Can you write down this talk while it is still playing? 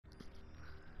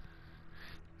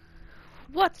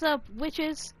What's up,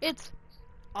 witches? It's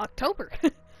October.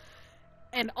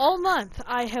 And all month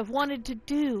I have wanted to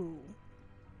do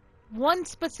one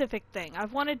specific thing.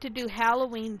 I've wanted to do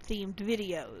Halloween themed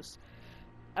videos.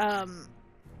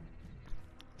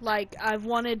 Like I've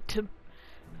wanted to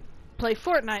play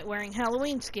Fortnite wearing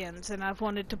Halloween skins, and I've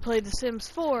wanted to play The Sims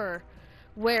 4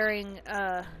 wearing,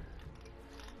 have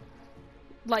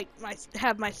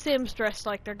my Sims dressed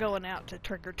like they're going out to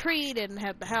trick or treat, and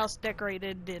have the house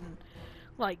decorated in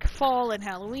like fall and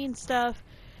Halloween stuff.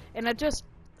 And I just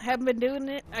haven't been doing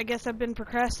it. I guess I've been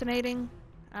procrastinating.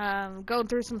 Going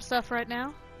through some stuff right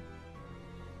now.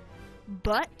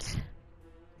 But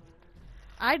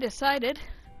I decided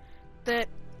that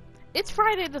it's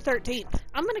Friday the 13th.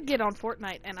 I'm gonna get on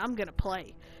Fortnite and I'm gonna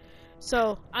play.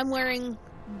 So I'm wearing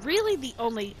really the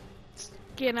only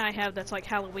skin I have that's like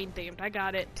Halloween themed. I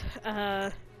got it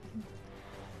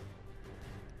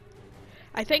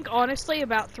I think honestly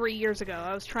about 3 years ago.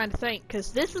 I was trying to think,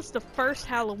 because this is the first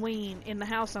Halloween in the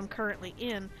house I'm currently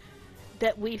in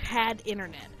that we've had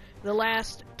internet. The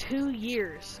last 2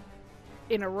 years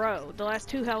in a row, the last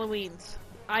 2 Halloweens,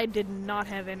 I did not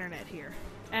have internet here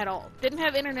at all. Didn't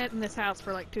have internet in this house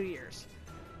for like 2 years.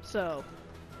 So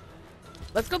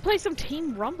let's go play some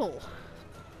Team Rumble.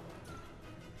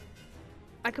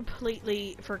 I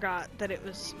completely forgot that it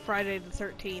was Friday the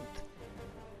 13th.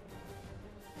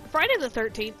 Friday the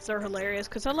 13th are hilarious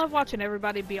because I love watching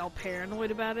everybody be all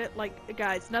paranoid about it. Like,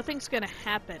 guys, nothing's gonna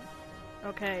happen,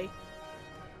 okay?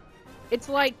 It's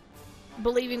like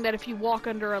believing that if you walk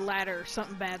under a ladder,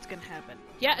 something bad's gonna happen.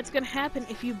 Yeah, it's gonna happen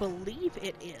if you believe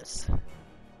it is.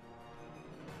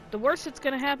 The worst that's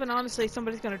gonna happen, honestly,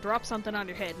 somebody's gonna drop something on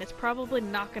your head, and it's probably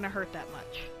not gonna hurt that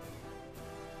much.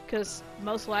 Because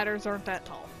most ladders aren't that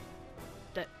tall.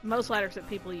 Most ladders that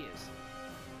people use.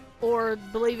 Or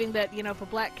believing that, you know, if a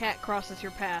black cat crosses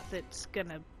your path, it's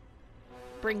gonna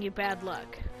bring you bad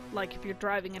luck. Like if you're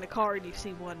driving in a car and you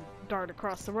see one dart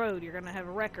across the road, you're gonna have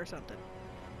a wreck or something.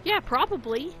 Yeah,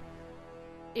 probably.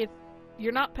 If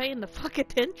you're not paying the fuck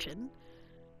attention.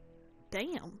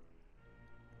 Damn.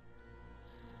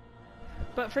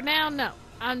 But for now, no.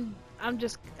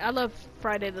 I love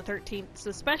Friday the 13th,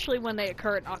 especially when they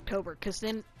occur in October, because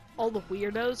then all the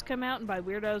weirdos come out, and by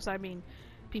weirdos I mean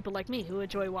people like me who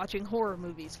enjoy watching horror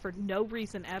movies for no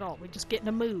reason at all. We just get in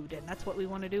a mood, and that's what we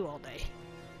want to do all day.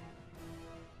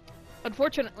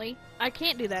 Unfortunately, I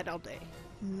can't do that all day,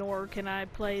 nor can I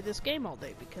play this game all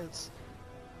day, because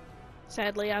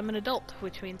sadly I'm an adult,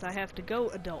 which means I have to go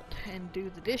adult and do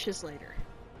the dishes later.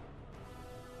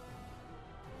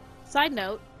 Side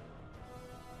note,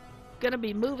 gonna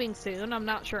be moving soon. I'm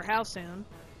not sure how soon.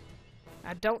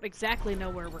 I don't exactly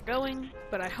know where we're going,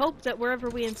 but I hope that wherever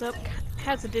we end up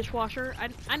has a dishwasher.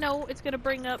 I know it's gonna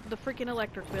bring up the freaking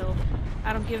electric bill.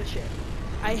 I don't give a shit.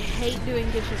 I hate doing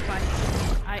dishes by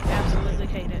hand. I absolutely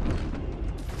hate it.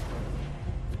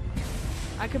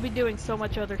 I could be doing so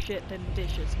much other shit than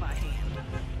dishes by hand.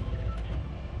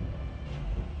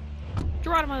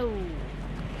 Geronimo!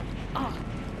 Oh.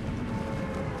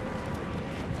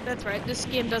 That's right, this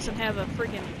skin doesn't have a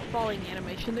freaking falling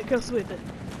animation that goes with it.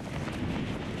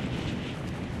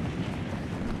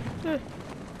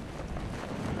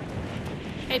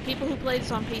 Hey, people who play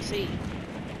this on PC,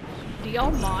 do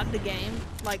y'all mod the game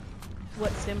like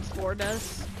what Sims 4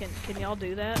 does? Can y'all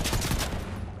do that?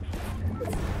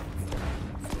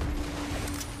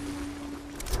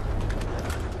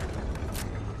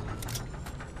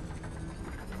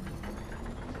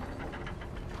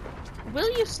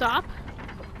 Will you stop?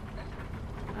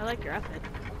 I like your outfit.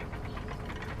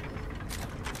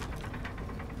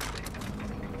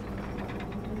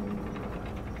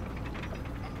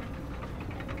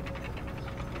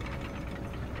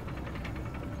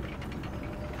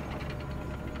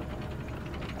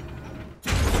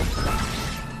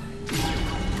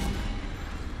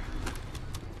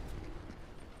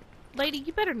 Lady,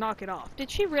 you better knock it off.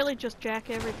 Did she really just jack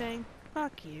everything?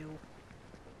 Fuck you.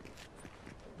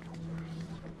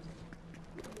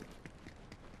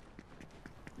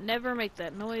 Never make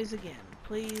that noise again.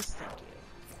 Please, thank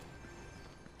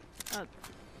you.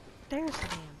 There's the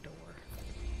damn door.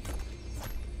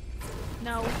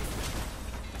 No.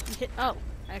 You hit- oh,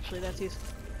 actually that's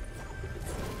useful.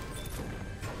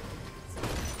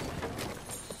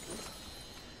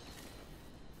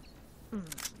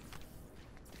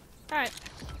 Alright.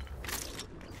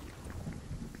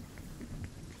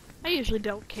 I usually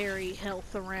don't carry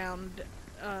health around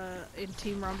in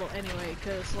Team Rumble anyway,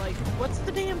 because, like, what's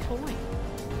the damn point?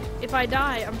 If I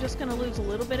die, I'm just gonna lose a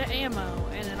little bit of ammo,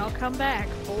 and then I'll come back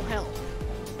full health.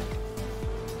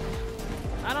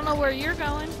 I don't know where you're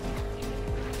going.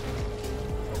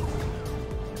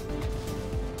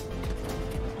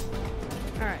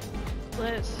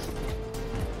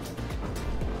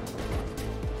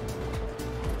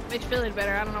 Makes you feel any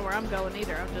better. I don't know where I'm going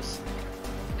either. I'm just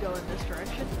going this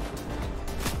direction.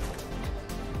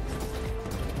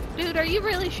 Dude, are you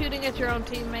really shooting at your own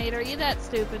teammate? Are you that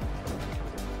stupid?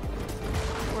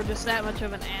 Or just that much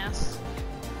of an ass?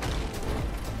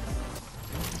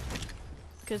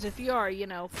 Because if you are, you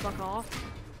know, fuck off.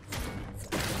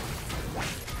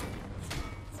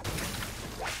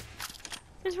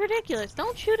 It's ridiculous.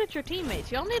 Don't shoot at your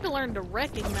teammates. Y'all need to learn to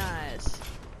recognize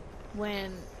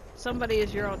when somebody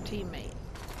is your own teammate.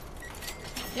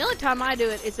 The only time I do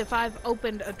it is if I've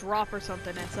opened a drop or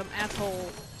something and some asshole,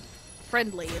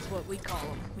 friendly is what we call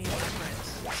them, me and my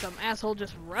friends. Some asshole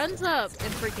just runs up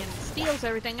and freaking steals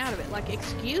everything out of it. Like,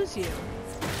 excuse you.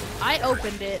 I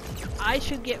opened it. I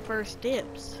should get first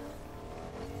dibs.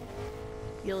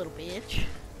 You little bitch.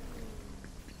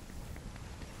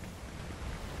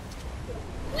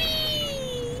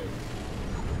 Whee!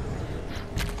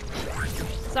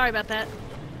 Sorry about that.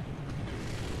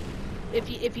 If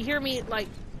you hear me like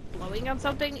blowing on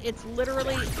something, it's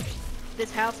literally this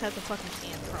house has a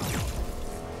fucking ant problem.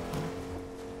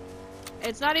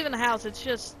 It's not even the house, it's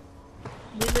just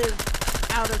we live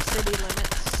out of city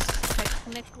limits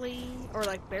technically, or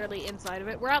like barely inside of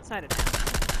it. We're outside of town.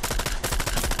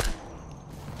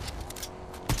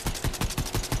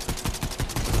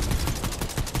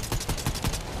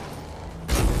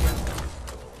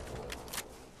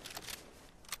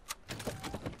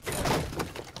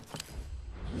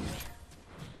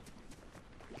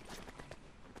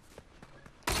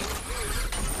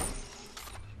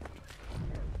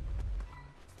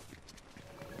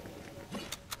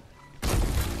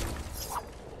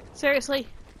 Seriously?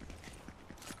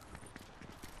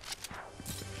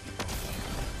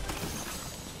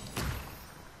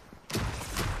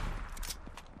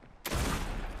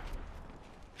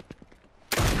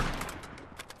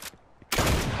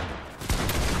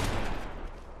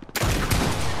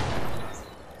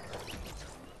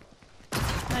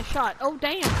 Nice shot. Oh,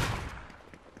 damn.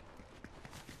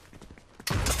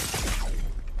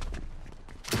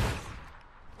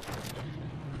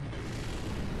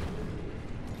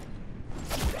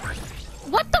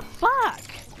 What the fuck?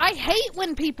 I hate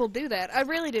when people do that. I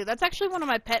really do. That's actually one of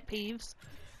my pet peeves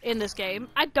in this game.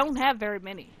 I don't have very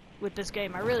many with this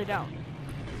game. I really don't.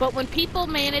 But when people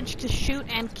manage to shoot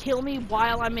and kill me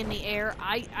while I'm in the air,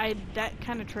 that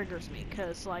kind of triggers me.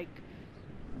 Because, like,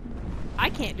 I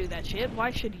can't do that shit.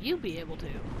 Why should you be able to?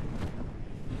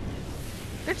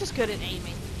 They're just good at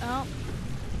aiming. Oh.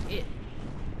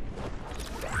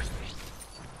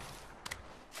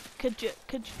 Could you,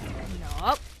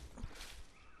 nope.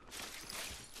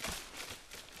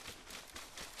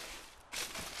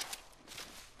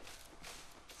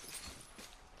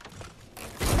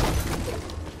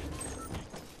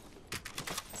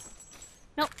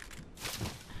 Nope.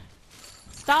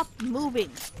 Stop moving.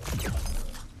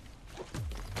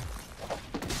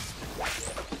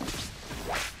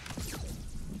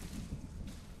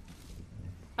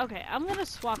 Okay, I'm gonna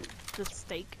swap the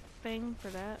steak thing for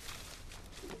that.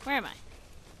 Where am I?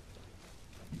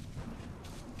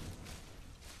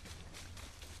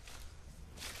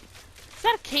 Is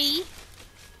that a key?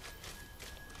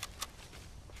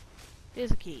 It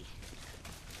is a key.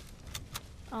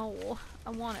 Oh, I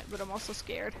want it, but I'm also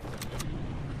scared.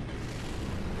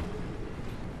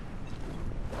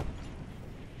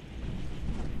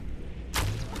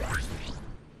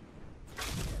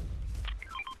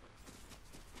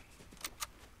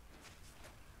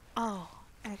 Oh,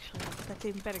 actually, that's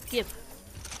even better. Give.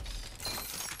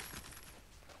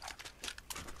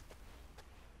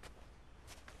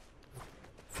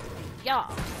 Yeah.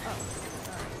 Oh,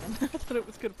 alright. I thought it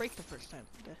was gonna break the first time.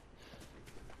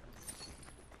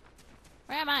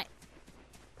 Where am I?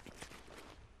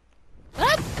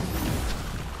 Ah!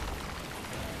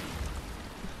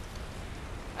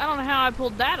 I don't know how I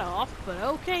pulled that off, but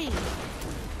okay.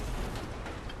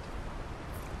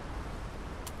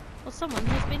 Well, someone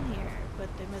has been here, but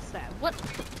they missed that. What?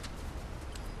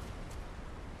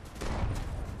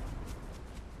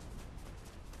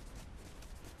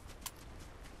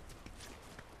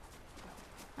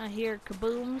 I hear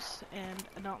kabooms, and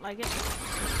I don't like it.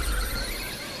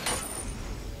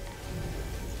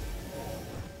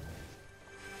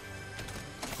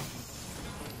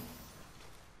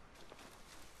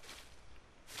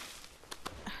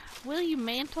 Will you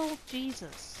mantle?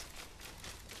 Jesus.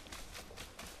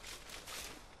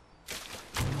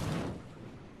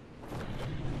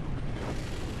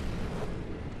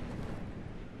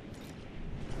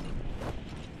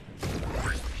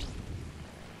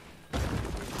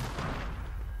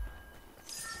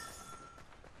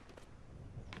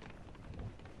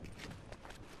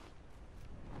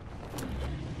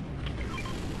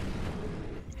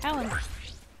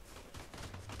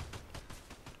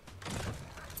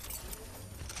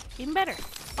 Even better.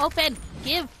 Open!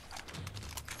 Give!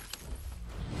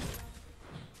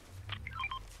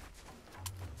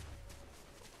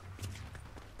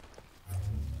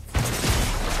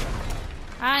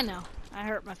 I know. I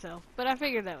hurt myself. But I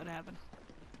figured that would happen.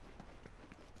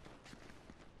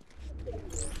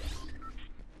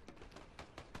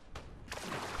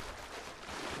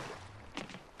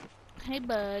 Hey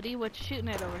buddy, what you shooting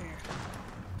at over here?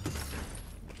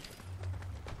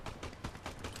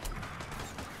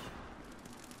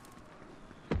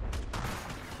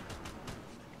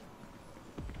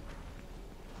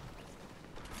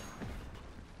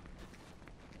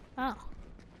 Oh.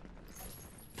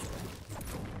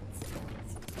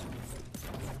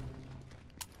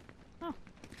 Oh.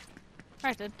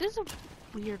 Alright, so this is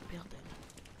a weird building.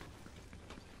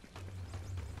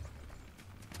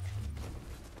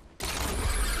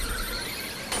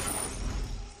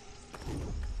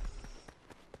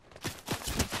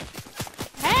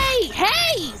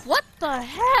 Hey! What the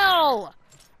hell?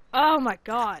 Oh my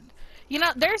god. You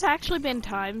know, there's actually been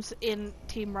times in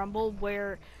Team Rumble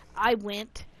where I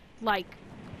went, like,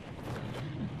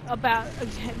 about,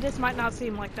 this might not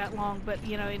seem like that long, but,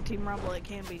 you know, in Team Rumble it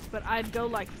can be, but I'd go,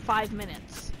 like, 5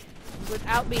 minutes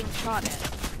without being shot at.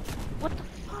 What the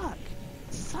fuck?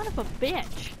 Son of a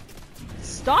bitch.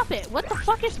 Stop it. What the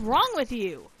fuck is wrong with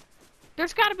you?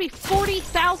 There's gotta be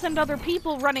 40,000 other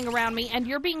people running around me, and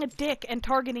you're being a dick and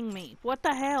targeting me. What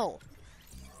the hell?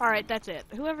 Alright, that's it.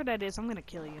 Whoever that is, I'm gonna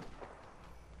kill you.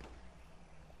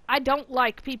 I don't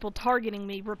like people targeting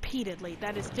me repeatedly.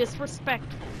 That is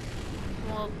disrespectful.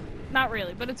 Well, not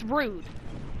really, but it's rude.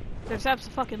 There's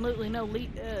absolutely no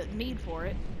need for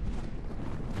it.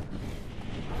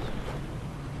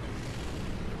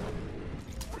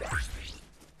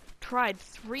 Tried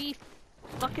 3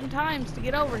 fucking times to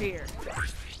get over here.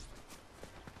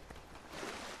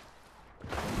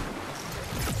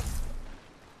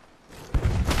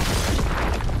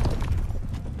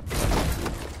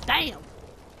 Damn!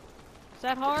 Is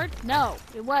that hard? No,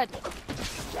 it wasn't.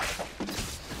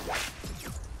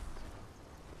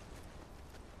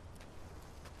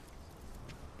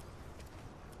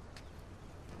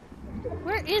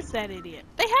 Where is that idiot?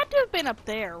 They had to have been up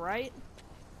there, right?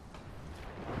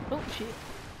 Oh, shit.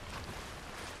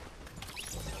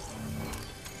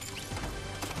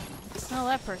 Oh,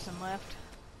 that person left.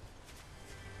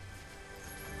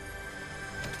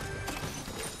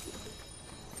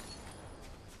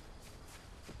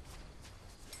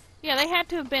 Yeah, they had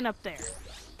to have been up there.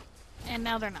 And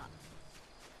now they're not.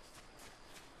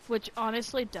 Which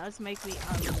honestly does make me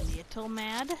a little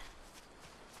mad.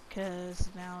 Because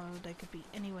now they could be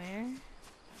anywhere.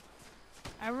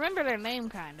 I remember their name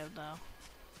kind of, though.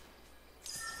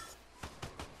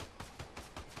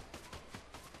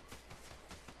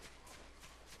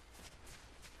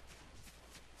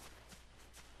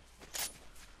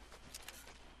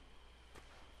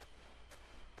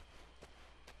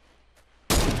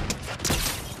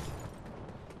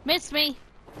 Missed me!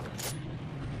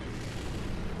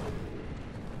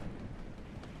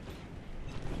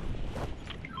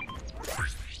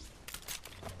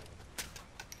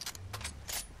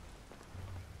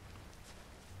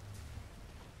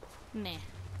 Nah.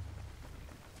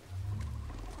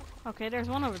 Okay, there's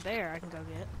one over there I can go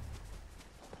get.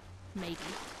 Maybe.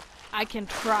 I can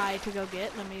try to go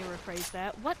get. Let me rephrase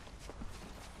that. What?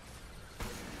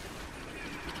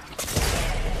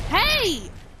 Hey!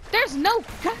 There's no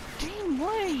goddamn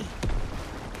way!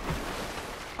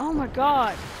 Oh my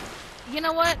god. You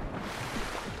know what?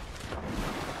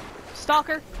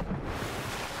 Stalker.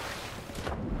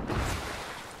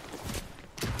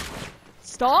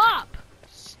 Stop!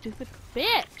 Stupid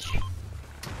bitch!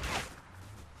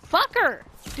 Fucker!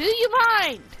 Do you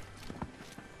mind?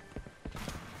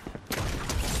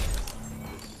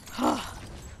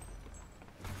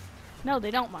 No,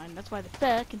 they don't mind. That's why they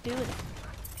fucking do it.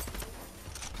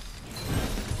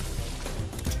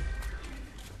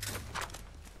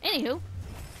 Anywho.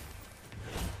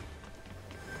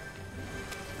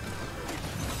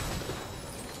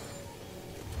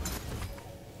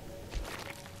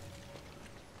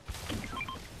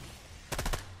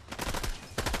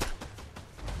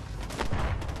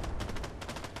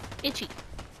 Itchy.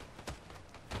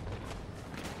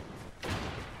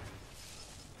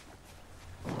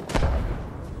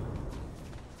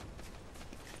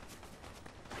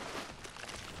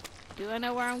 Do I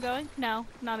know where I'm going? No,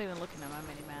 not even looking at my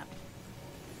mini-map.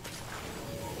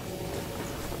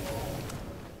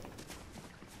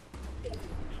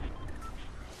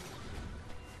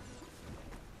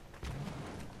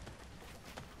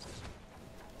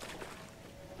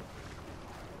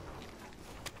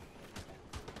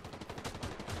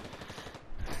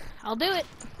 I'll do it.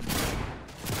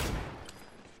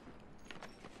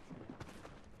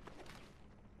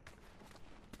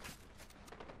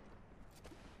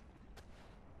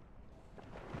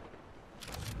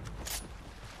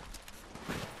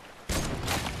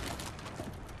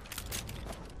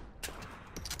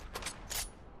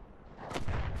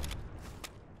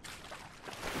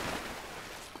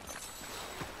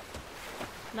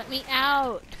 Let me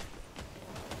out.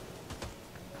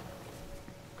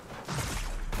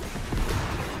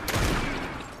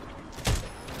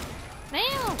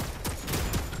 Now.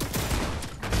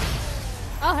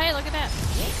 Oh, hey, look at that.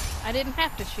 I didn't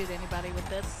have to shoot anybody with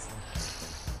this.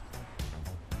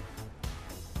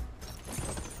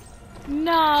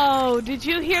 No, did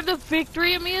you hear the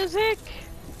victory music?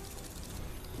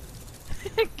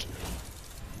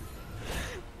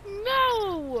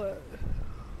 No.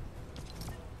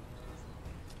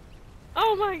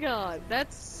 Oh my god,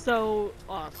 that's so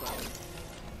awesome.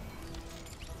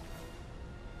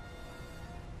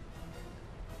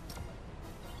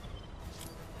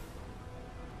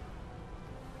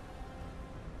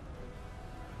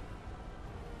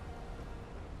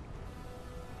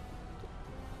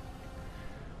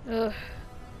 Ugh.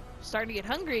 Starting to get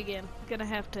hungry again. Gonna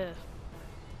have to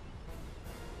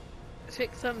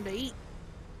pick something to eat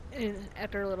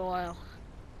after a little while.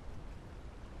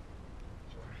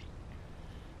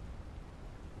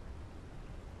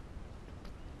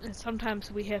 And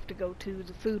sometimes we have to go to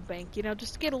the food bank, you know,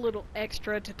 just to get a little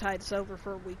extra to tide us over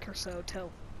for a week or so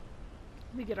till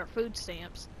we get our food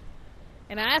stamps.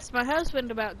 And I asked my husband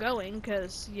about going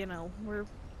because, you know, we're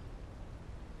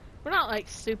not like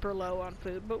super low on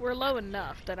food, but we're low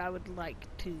enough that I would like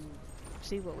to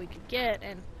see what we could get.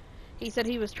 And he said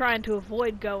he was trying to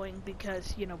avoid going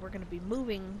because, you know, we're going to be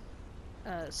moving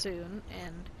soon,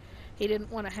 and he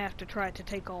didn't want to have to try to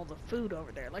take all the food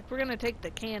over there. Like, we're going to take the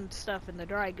canned stuff and the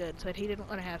dry goods, but he didn't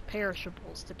want to have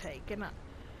perishables to take. And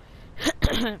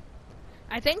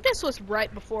I think this was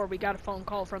right before we got a phone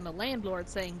call from the landlord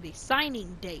saying the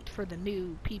signing date for the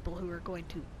new people who are going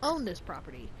to own this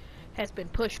property has been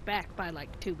pushed back by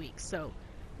like 2 weeks. So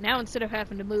now instead of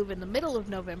having to move in the middle of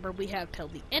November, we have till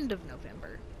the end of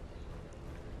November.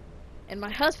 And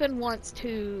my husband wants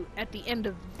to, at the end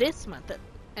of this month,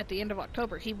 at the end of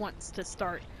October, he wants to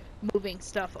start moving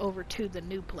stuff over to the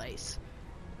new place.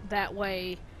 That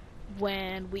way,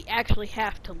 when we actually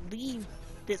have to leave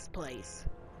this place,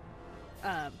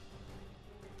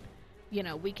 you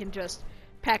know, we can just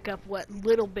pack up what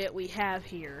little bit we have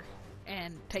here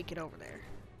and take it over there.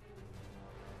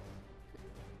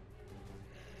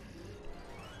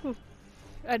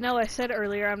 I know I said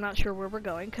earlier I'm not sure where we're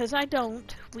going, because I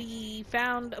don't. We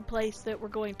found a place that we're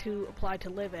going to apply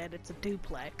to live at. It's a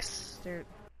duplex.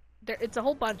 It's a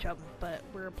whole bunch of them, but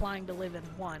we're applying to live in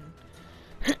one.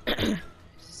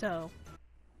 So,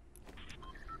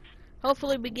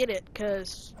 hopefully we get it,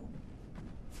 because,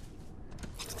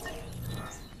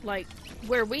 like,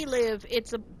 where we live,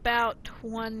 it's about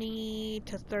 20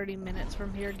 to 30 minutes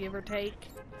from here, give or take.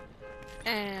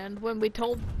 And when we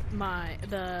told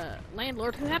the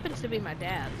landlord, who happens to be my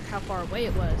dad, how far away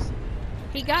it was,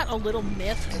 he got a little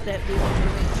miffed that we were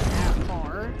moving that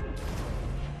far.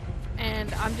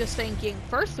 And I'm just thinking,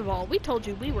 first of all, we told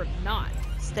you we were not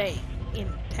staying in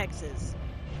Texas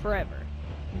forever.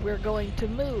 We're going to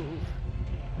move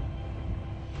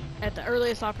at the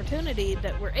earliest opportunity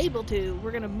that we're able to.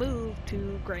 We're going to move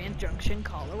to Grand Junction,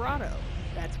 Colorado.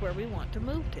 That's where we want to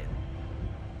move to.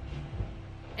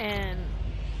 And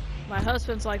my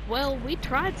husband's like, well, we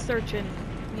tried searching,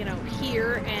 you know,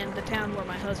 here and the town where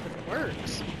my husband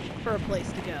works for a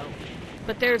place to go.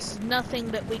 But there's nothing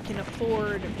that we can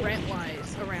afford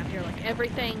rent-wise around here. Like,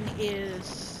 everything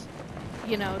is,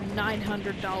 you know,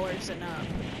 $900 and up.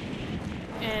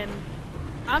 And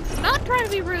I'm not trying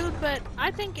to be rude, but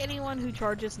I think anyone who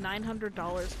charges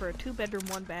 $900 for a 2-bedroom,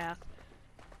 1-bath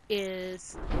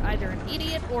is either an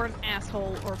idiot or an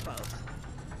asshole or both.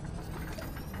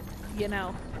 You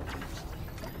know,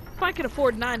 if I could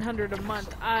afford $900 a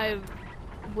month, I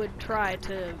would try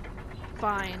to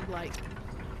find, like,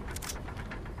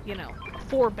 you know, a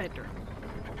 4-bedroom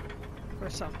or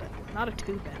something, not a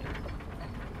 2-bedroom.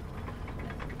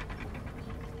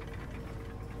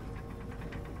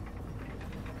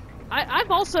 I've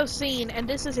also seen, and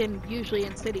this is usually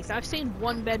in cities, I've seen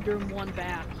 1-bedroom,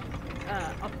 1-bath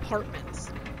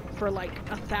apartments for like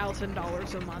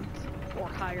 $1,000 a month or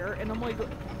higher, and I'm like,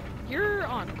 you're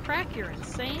on crack, you're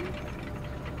insane.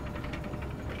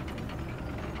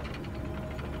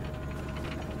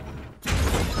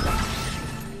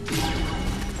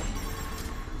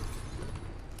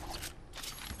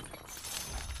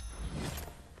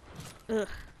 Ugh.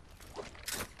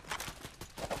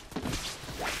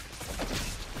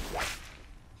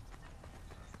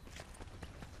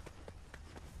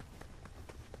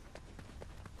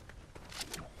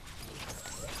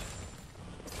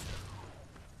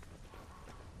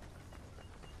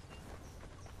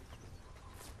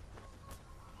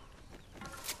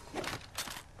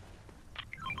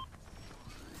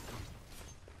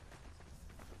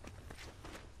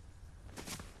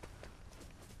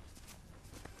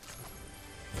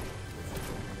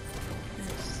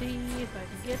 see if I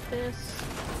can get this.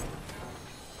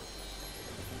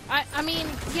 I mean,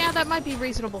 yeah, that might be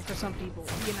reasonable for some people,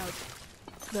 you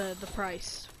know, the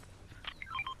price.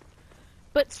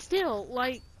 But still,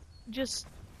 like, just...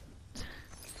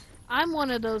 I'm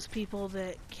one of those people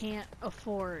that can't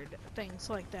afford things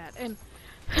like that. And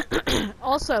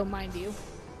also, mind you,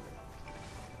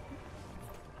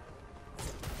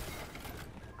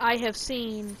 I have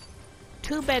seen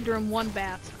 2-bedroom,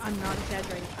 1-bath. I'm not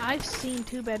exaggerating. I've seen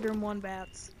 2-bedroom,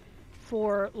 1-baths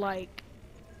for like...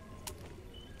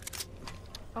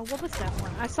 Oh, what was that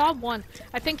one? I saw one.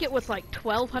 I think it was like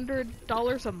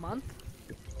 $1,200 a month.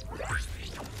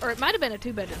 Or it might have been a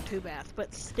 2-bedroom, 2-bath,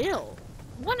 but still,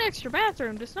 one extra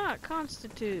bathroom does not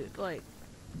constitute, like,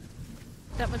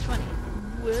 that much money.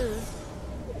 Whoa.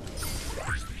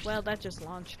 Well, that just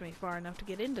launched me far enough to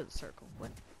get into the circle.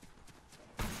 What?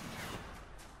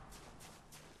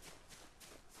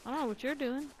 I don't know what you're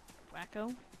doing,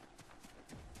 wacko.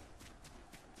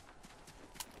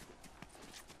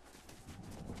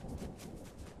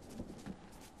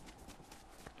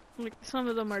 Like, some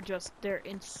of them are just, they're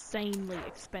insanely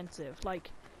expensive.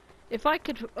 Like, if I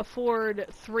could afford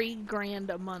 $3 grand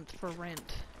a month for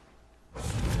rent,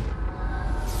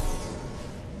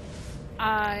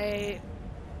 I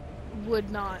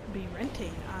would not be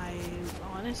renting. I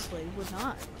honestly would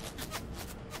not.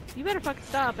 You better fucking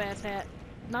stop, asshat.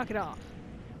 Knock it off.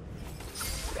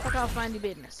 Fuck off, mind your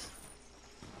business.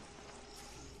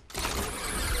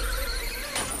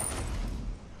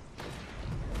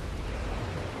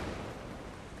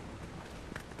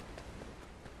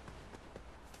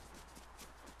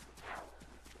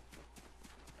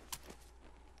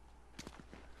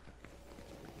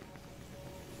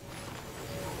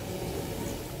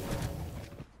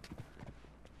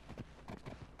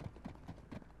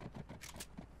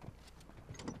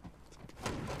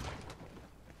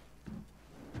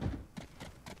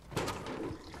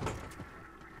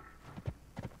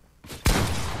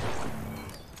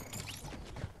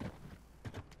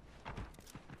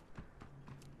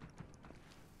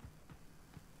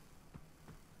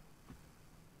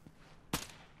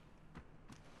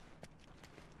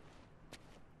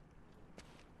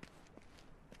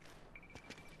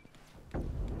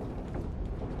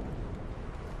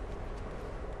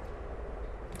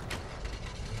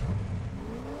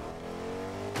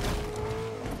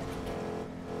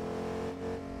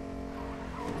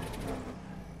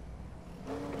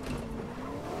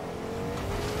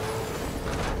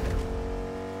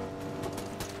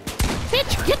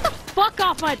 Bitch, get the fuck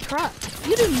off my truck!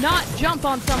 You do not jump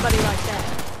on somebody like that.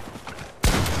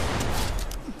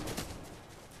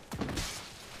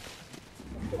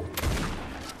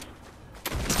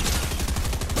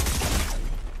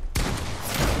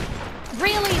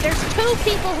 Really? There's 2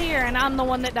 people here and I'm the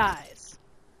one that dies.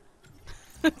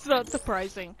 It's not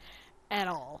surprising at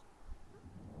all.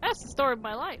 That's the story of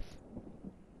my life.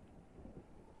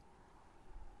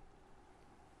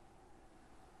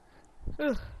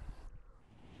 Ugh.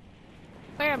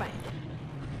 Where am I?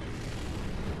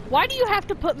 Why do you have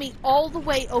to put me all the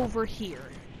way over here,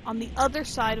 on the other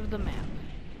side of the map?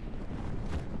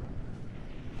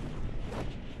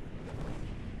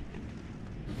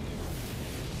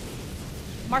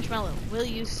 Marshmallow, will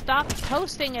you stop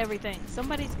toasting everything?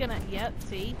 Somebody's gonna... Yep,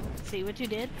 see? See what you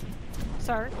did?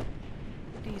 Sir?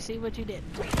 Do you see what you did?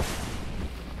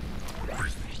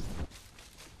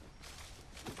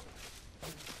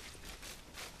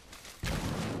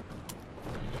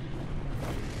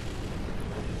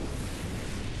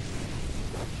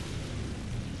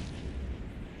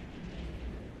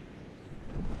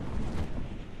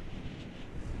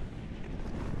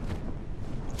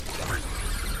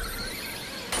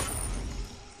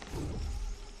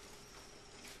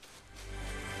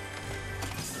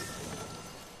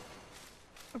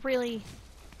 Really?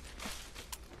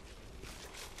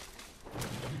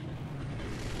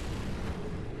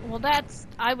 Well, that's...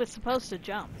 I was supposed to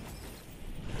jump.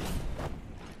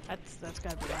 That's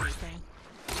gotta be everything.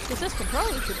 Because this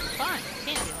controller should be fine. It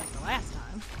can't be like the last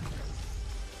time.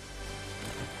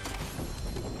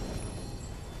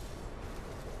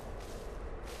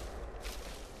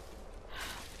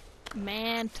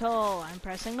 Mantle. I'm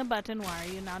pressing the button. Why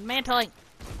are you not mantling?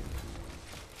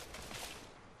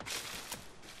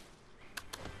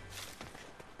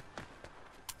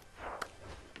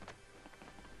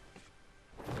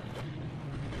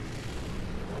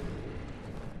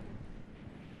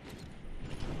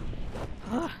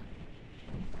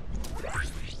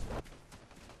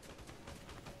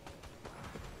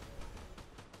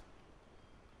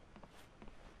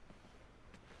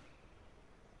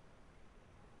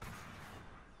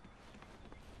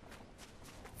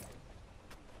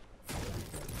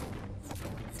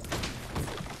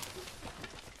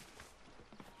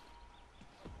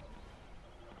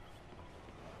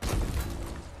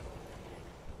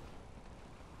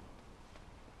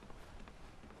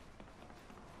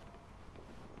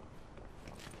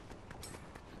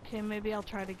 Okay, maybe I'll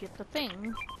try to get the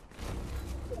thing.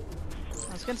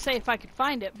 I was gonna say if I could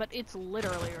find it, but it's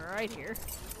literally right here.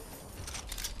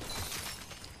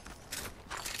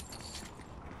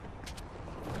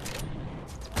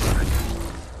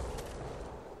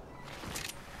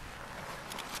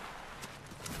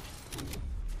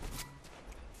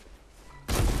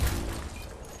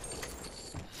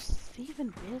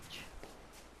 Steven, bitch.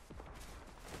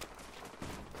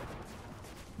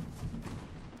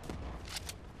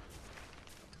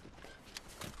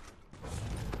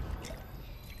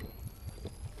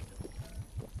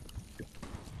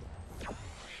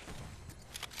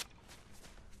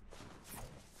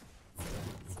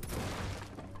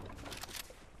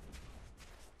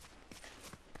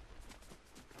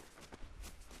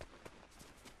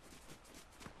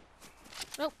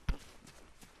 Nope.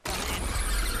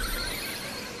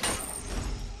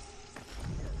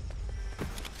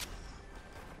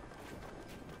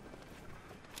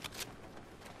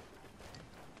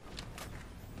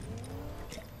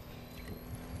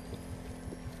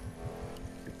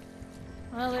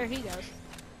 Well, there he goes.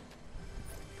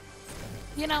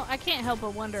 You know, I can't help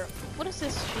but wonder, what does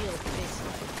this shield taste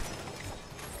like?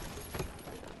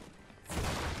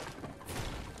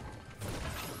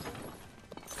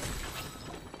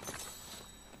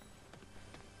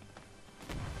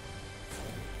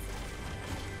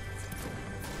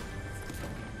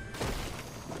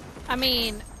 I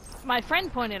mean, my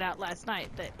friend pointed out last night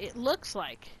that it looks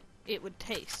like it would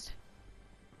taste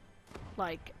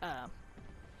like,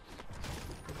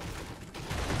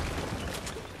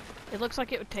 it looks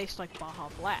like it would taste like Baja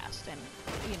Blast, and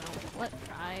you know what?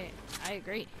 I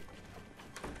agree.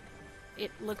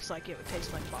 It looks like it would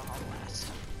taste like Baja Blast.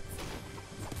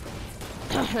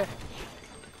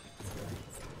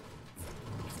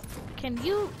 Can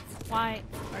you? Why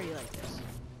are you like this?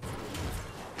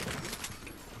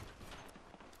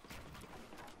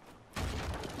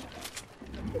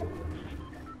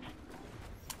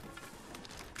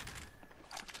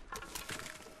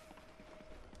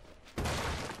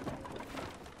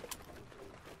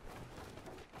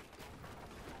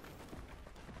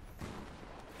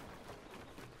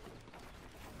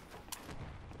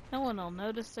 No one will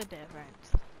notice the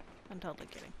difference. I'm totally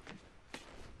kidding.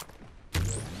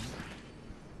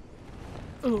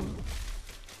 Ooh.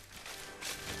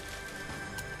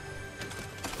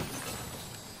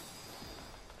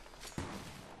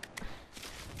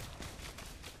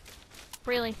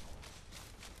 Really?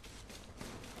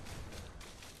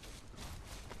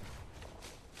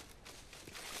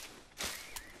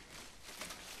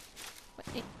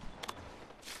 Wait.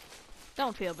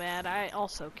 Don't feel bad. I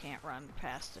also can't run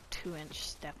past a 2-inch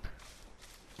step.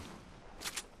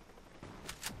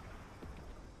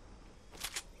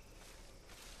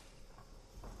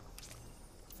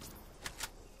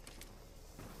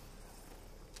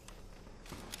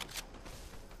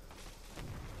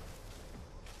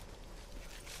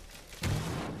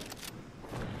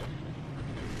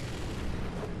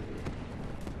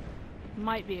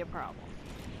 Might be a problem.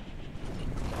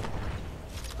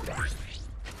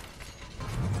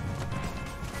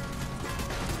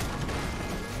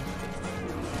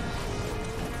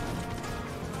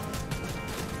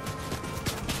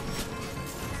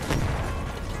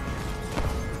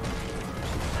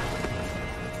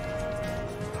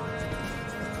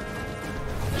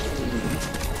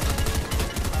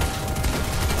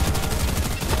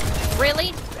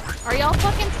 Really? Are y'all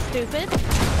fucking stupid?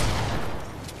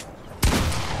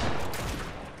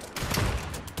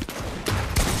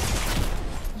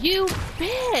 You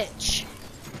bitch!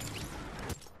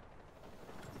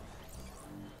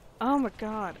 Oh my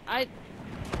god,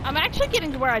 I'm actually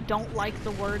getting to where I don't like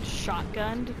the word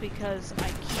shotgunned because I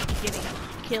keep getting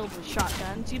killed with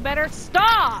shotguns. You better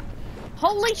stop!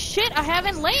 Holy shit, I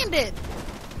haven't landed!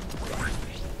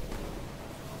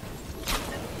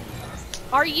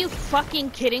 Are you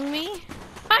fucking kidding me?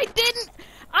 I didn't!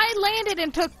 I landed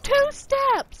and took 2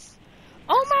 steps!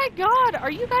 Oh my god, are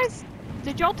you guys...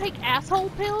 Did y'all take asshole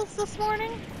pills this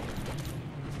morning?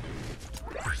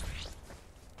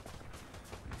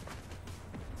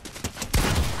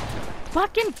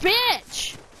 Fucking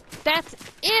bitch! That's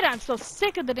it! I'm so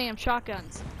sick of the damn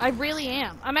shotguns. I really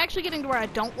am. I'm actually getting to where I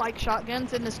don't like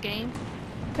shotguns in this game.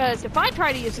 Because if I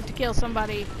try to use it to kill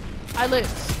somebody, I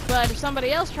lose. But if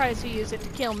somebody else tries to use it to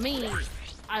kill me,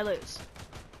 I lose.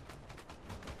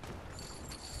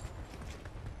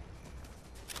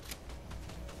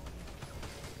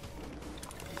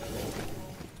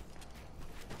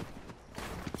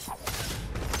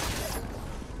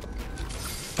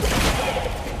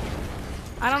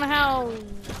 I don't know how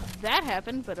that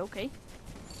happened, but okay.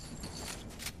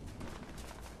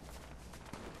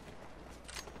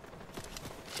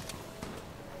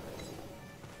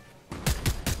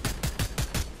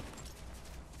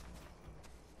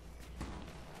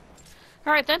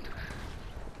 Alright then.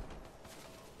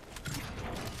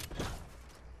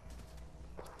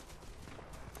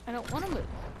 I don't want to move.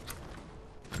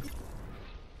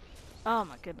 Oh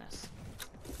my goodness.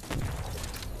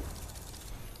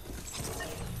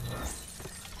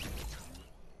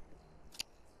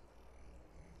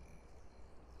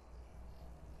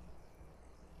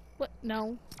 What?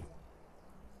 No.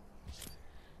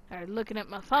 I was looking at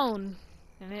my phone,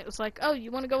 and it was like, oh,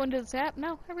 you want to go into this app?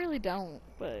 No, I really don't,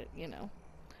 but, you know.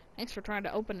 Thanks for trying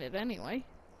to open it anyway.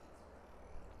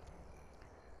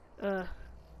 I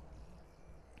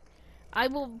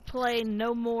will play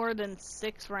no more than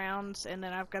 6 rounds, and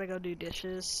then I've got to go do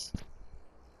dishes.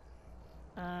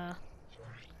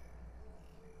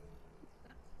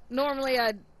 Normally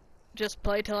I'd just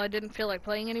play till I didn't feel like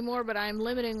playing anymore, but I'm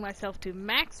limiting myself to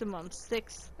maximum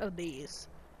 6 of these.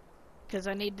 Because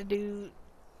I need to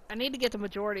get the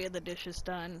majority of the dishes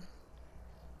done.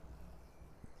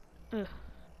 Ugh.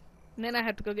 And then I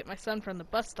have to go get my son from the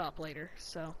bus stop later,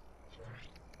 so...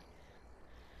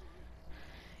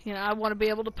 You know, I want to be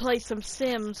able to play some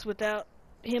Sims without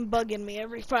him bugging me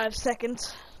every 5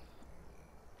 seconds.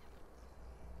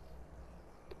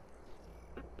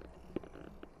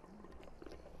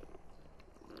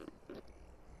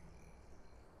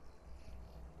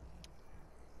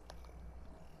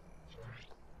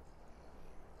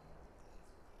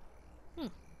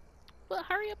 Well,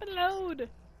 hurry up and load!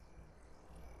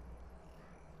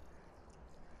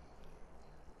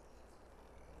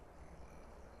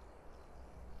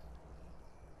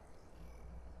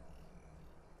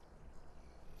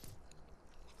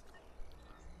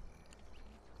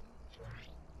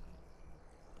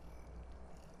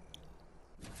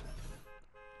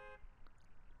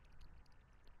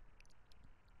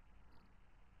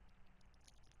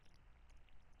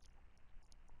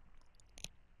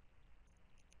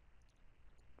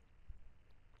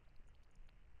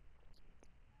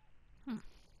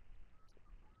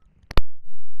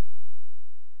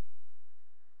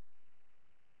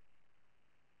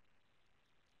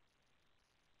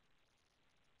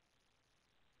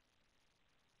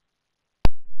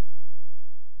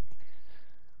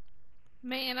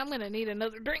 Man, I'm gonna need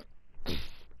another drink.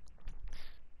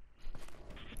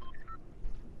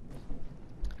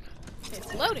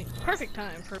 It's loading. Perfect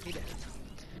time for me to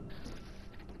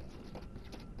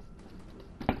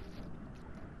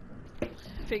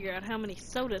figure out how many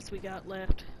sodas we got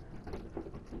left.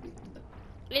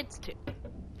 It's 2.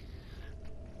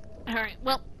 Alright,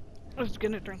 well, I was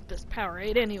gonna drink this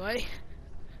Powerade anyway.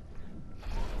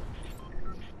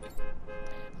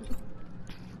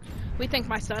 We think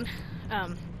my son,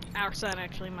 our son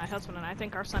actually, my husband and I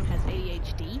think our son has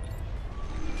ADHD.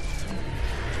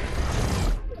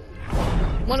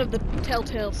 One of the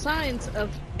telltale signs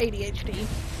of ADHD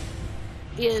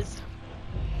is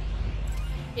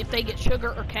if they get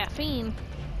sugar or caffeine,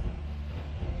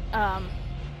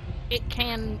 it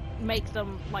can make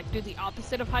them like do the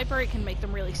opposite of hyper. It can make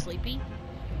them really sleepy,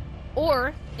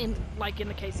 or in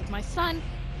the case of my son,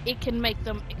 it can make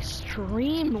them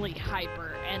extremely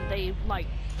hyper, and they like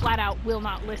flat out will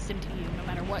not listen to you no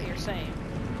matter what you're saying.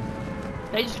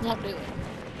 They just won't do it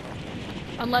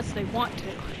unless they want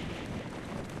to.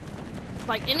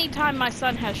 Like, anytime my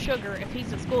son has sugar, if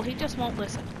he's at school, he just won't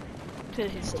listen to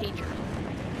his teacher.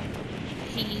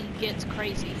 He gets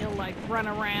crazy. He'll, like, run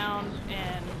around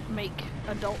and make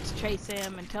adults chase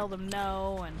him and tell them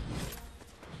no, and...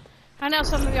 I know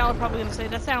some of y'all are probably gonna say,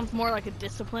 that sounds more like a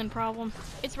discipline problem.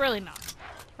 It's really not.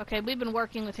 Okay, we've been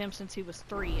working with him since he was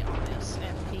 3 on this,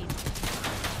 and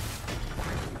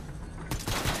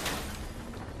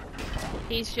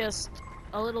he's just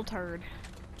a little turd.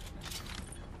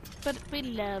 But we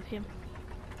love him.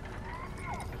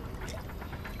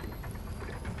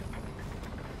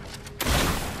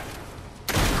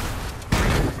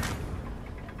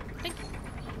 Thank you.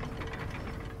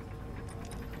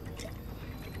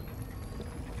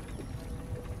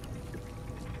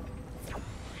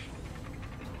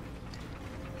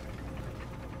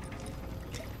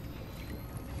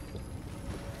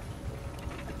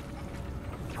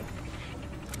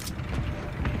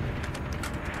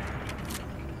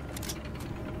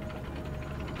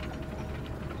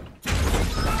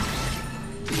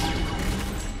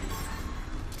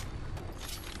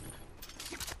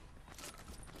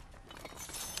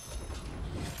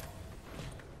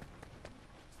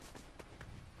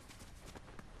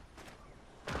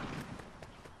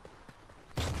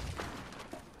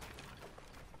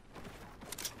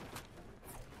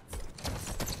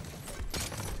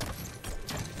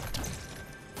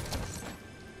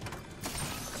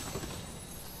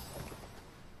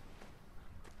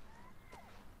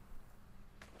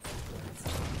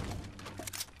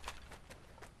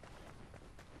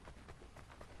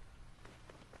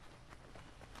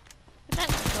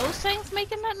 those things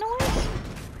making that noise?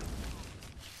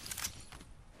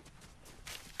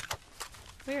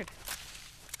 Weird.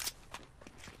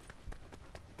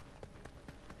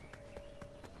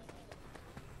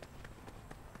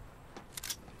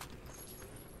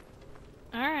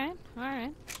 Alright,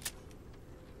 alright.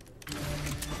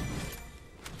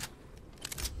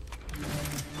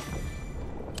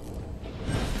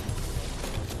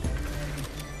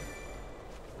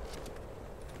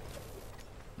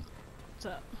 What's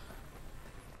up?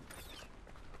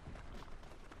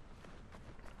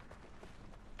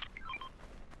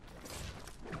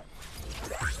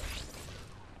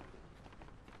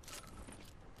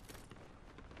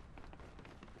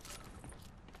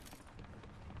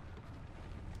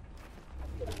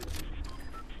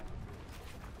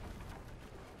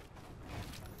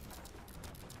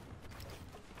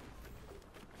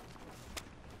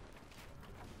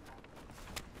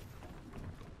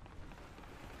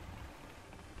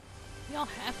 Y'all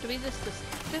have to be this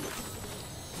deceptive.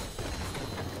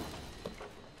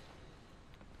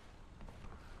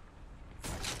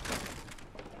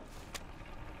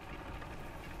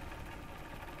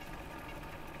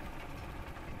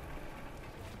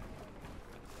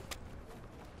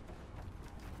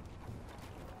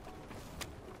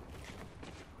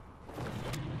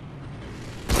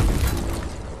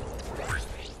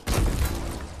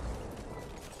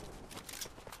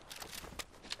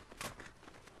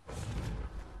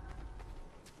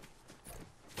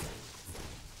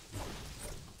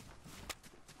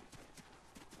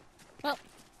 Well,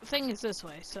 the thing is this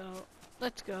way, so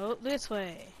let's go this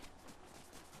way.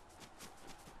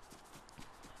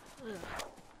 Ugh.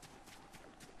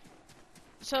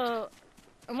 So,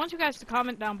 I want you guys to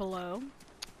comment down below.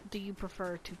 Do you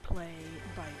prefer to play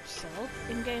by yourself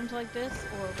in games like this,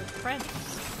 or with friends?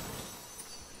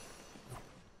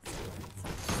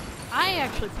 I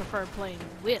actually prefer playing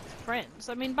with friends.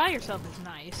 I mean, by yourself is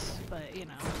nice, but you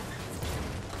know.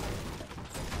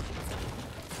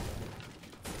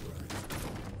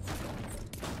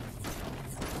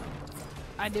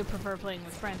 I do prefer playing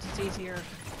with friends. It's easier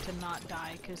to not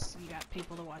die because you got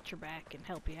people to watch your back and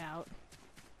help you out.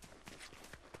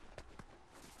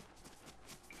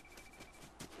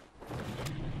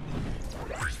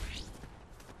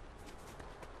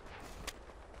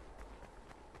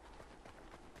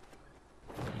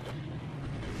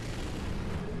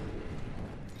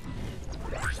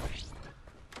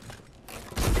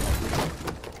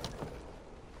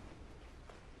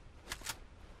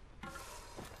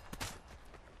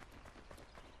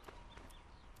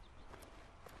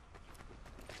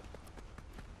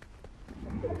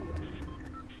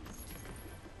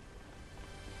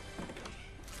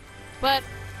 But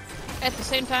at the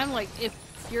same time, like, if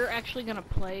you're actually gonna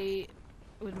play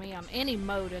with me on any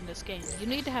mode in this game, you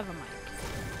need to have a mic.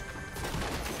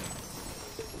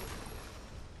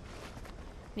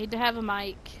 Need to have a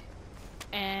mic,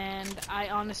 and I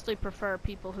honestly prefer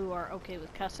people who are okay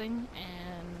with cussing,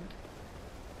 and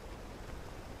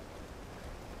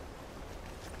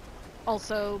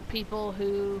also people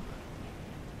who...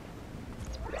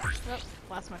 Oh,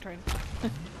 lost my train.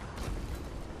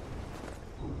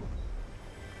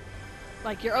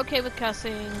 Like, you're okay with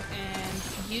cussing, and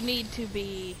you need to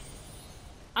be...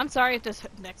 I'm sorry if this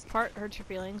next part hurts your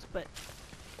feelings, but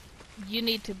you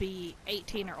need to be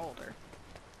 18 or older.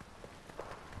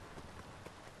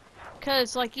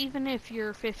 Because, like, even if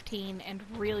you're 15 and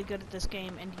really good at this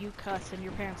game, and you cuss and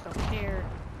your parents don't care,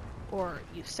 or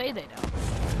you say they don't,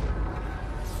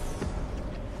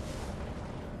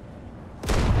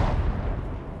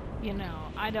 you know,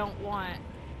 I don't want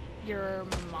your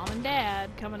mom and dad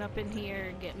coming up in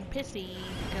here getting pissy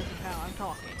because of how I'm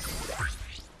talking.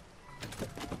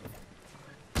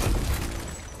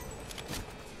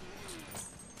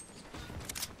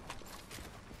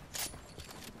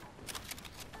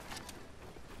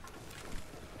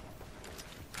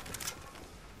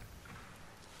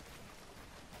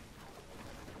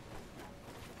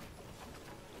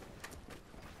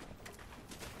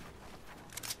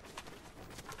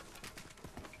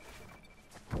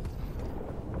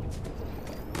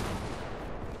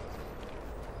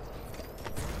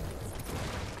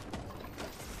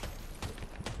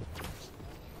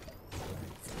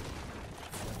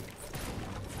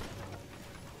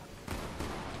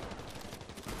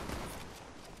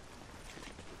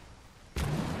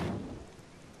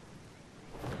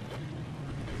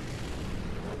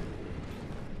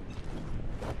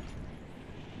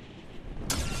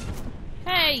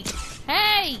 Hey!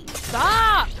 Hey!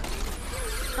 Stop!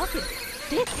 Fucking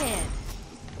dickhead!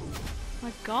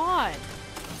 My god!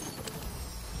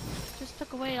 Just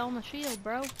took away all my shield,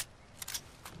 bro.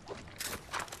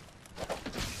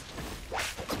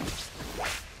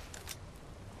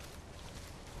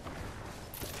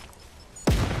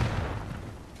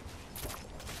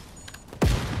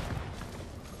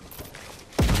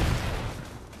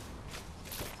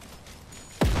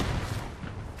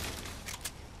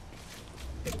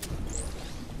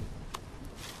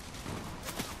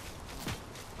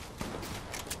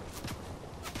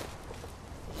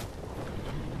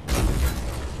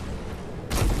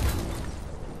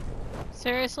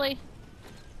 Seriously?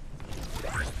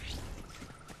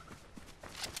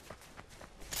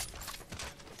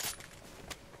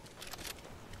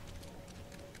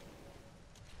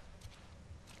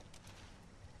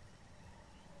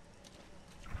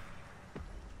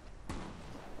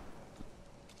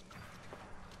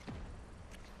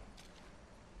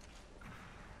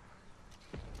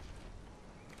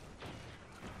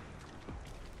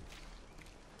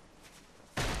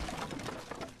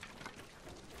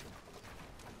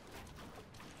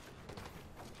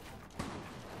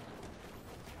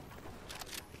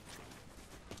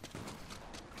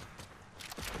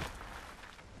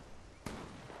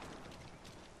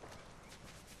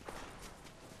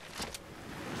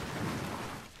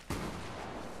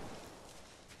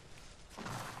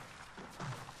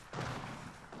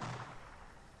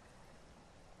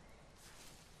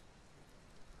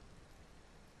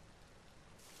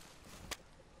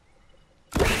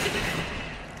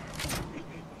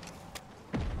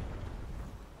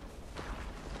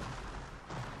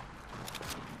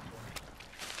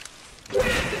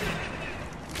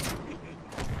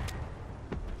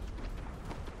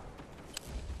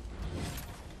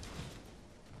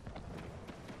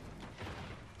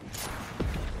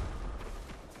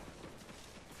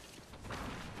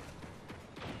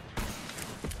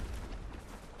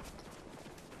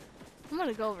 I'm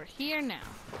gonna go over here now.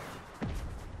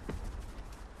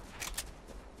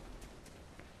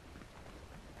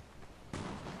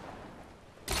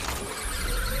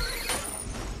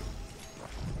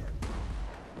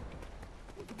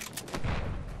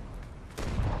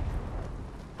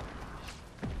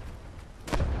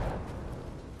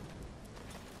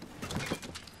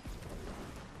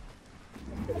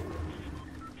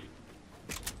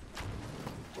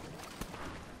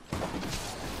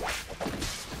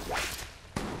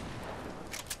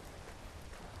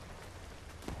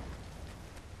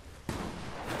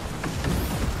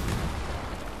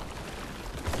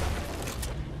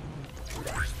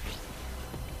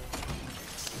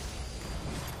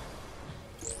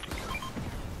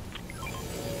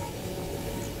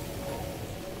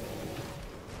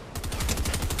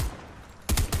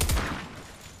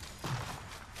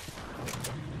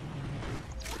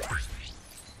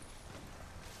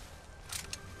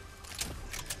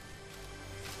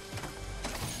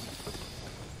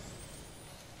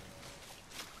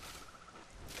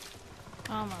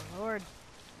 Oh my lord.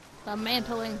 The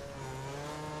mantling.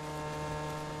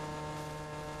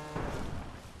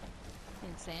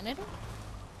 Insanity?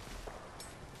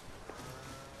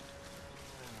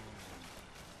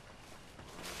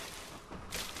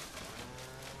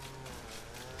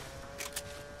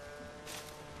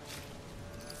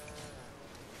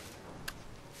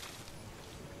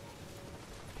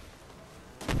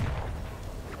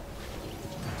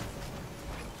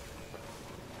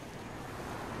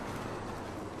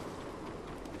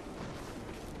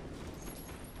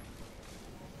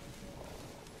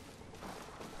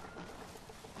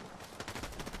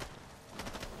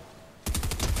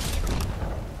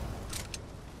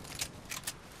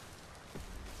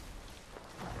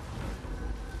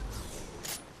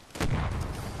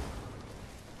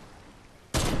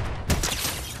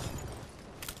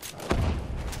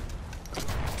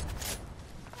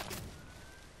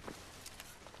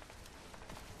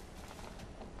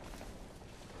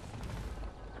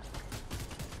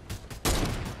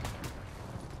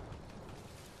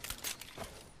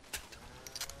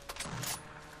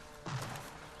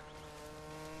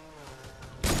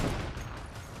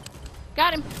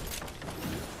 Got him.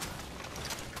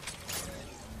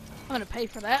 I'm gonna pay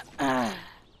for that.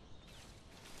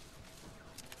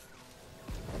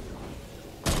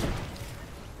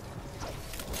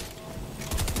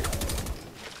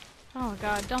 Oh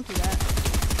god, don't do that.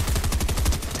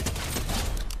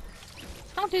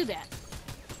 Don't do that.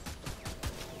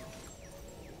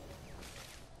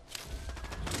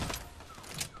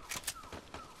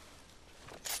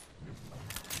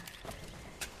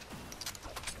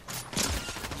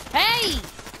 Hey!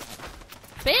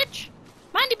 Bitch!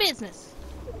 Mind your business.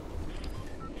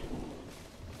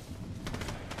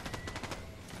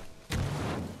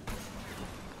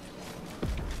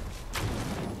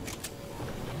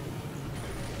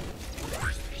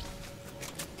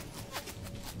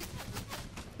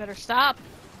 Better stop.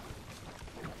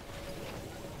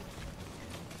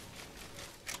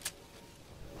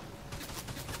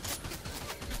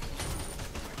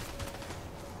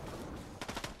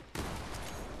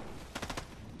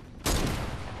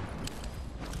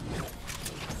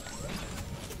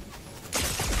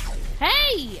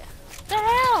 Hey! The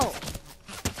hell?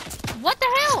 What the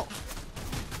hell?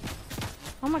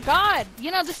 Oh my god!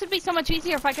 You know, this would be so much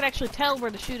easier if I could actually tell where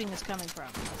the shooting is coming from.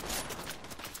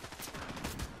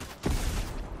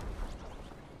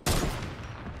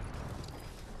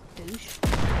 Douche.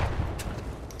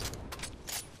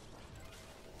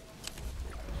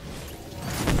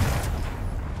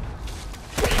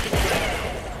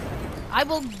 I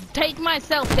will take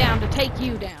myself down to take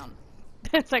you down.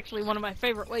 That's actually one of my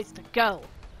favorite ways to go.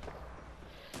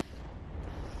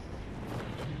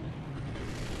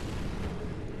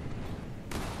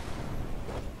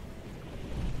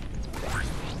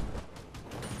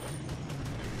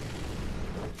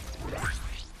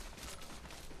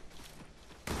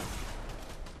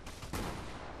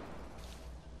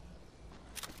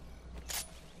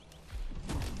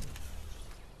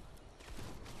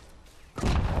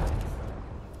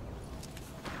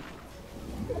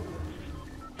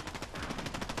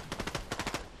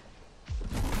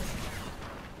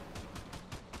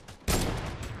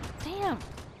 Damn.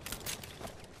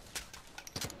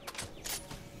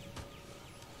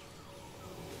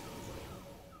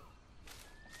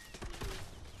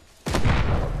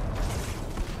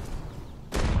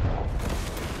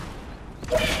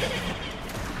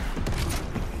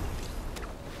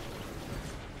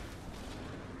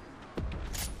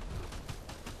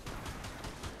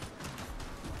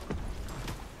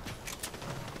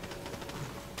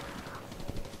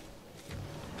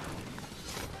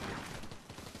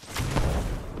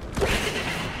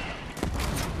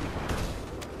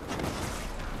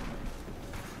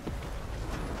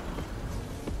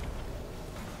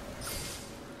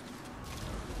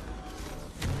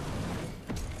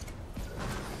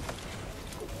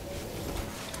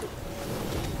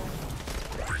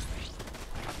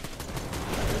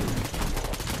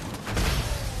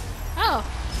 Oh,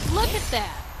 look at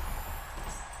that.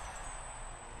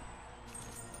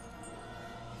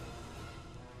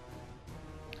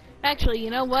 Actually, you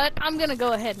know what? I'm gonna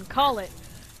go ahead and call it.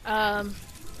 I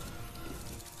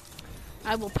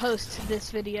will post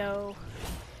this video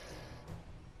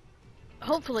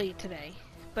hopefully today,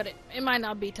 but it might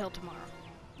not be till tomorrow.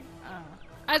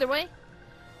 Either way,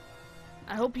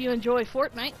 I hope you enjoy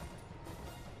Fortnite.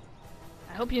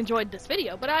 I hope you enjoyed this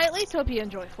video, but I at least hope you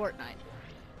enjoy Fortnite.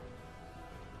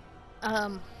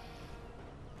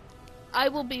 I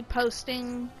will be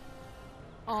posting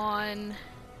on...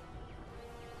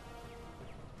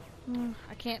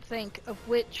 I can't think of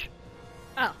which...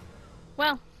 Oh,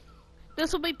 well,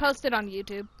 this will be posted on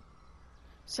YouTube.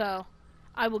 So,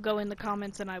 I will go in the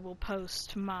comments and I will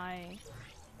post my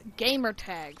gamer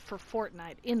tag for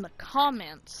Fortnite in the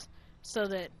comments so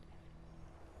that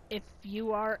if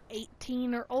you are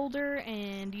 18 or older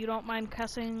and you don't mind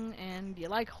cussing and you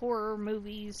like horror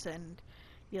movies and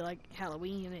you like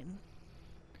Halloween and,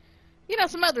 you know,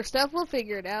 some other stuff, we'll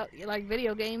figure it out. You like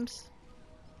video games,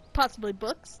 possibly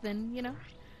books, then, you know,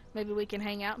 maybe we can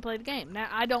hang out and play the game. Now,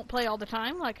 I don't play all the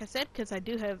time, like I said, because I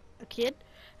do have a kid.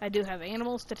 I do have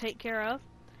animals to take care of.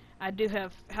 I do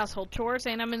have household chores,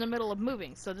 and I'm in the middle of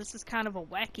moving. So this is kind of a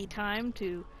wacky time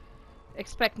to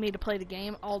expect me to play the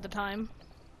game all the time.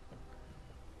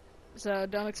 So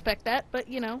don't expect that, but,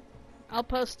 you know, I'll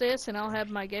post this, and I'll have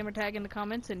my gamer tag in the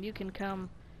comments, and you can come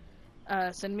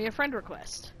send me a friend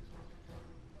request.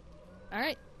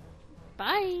 Alright.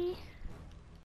 Bye!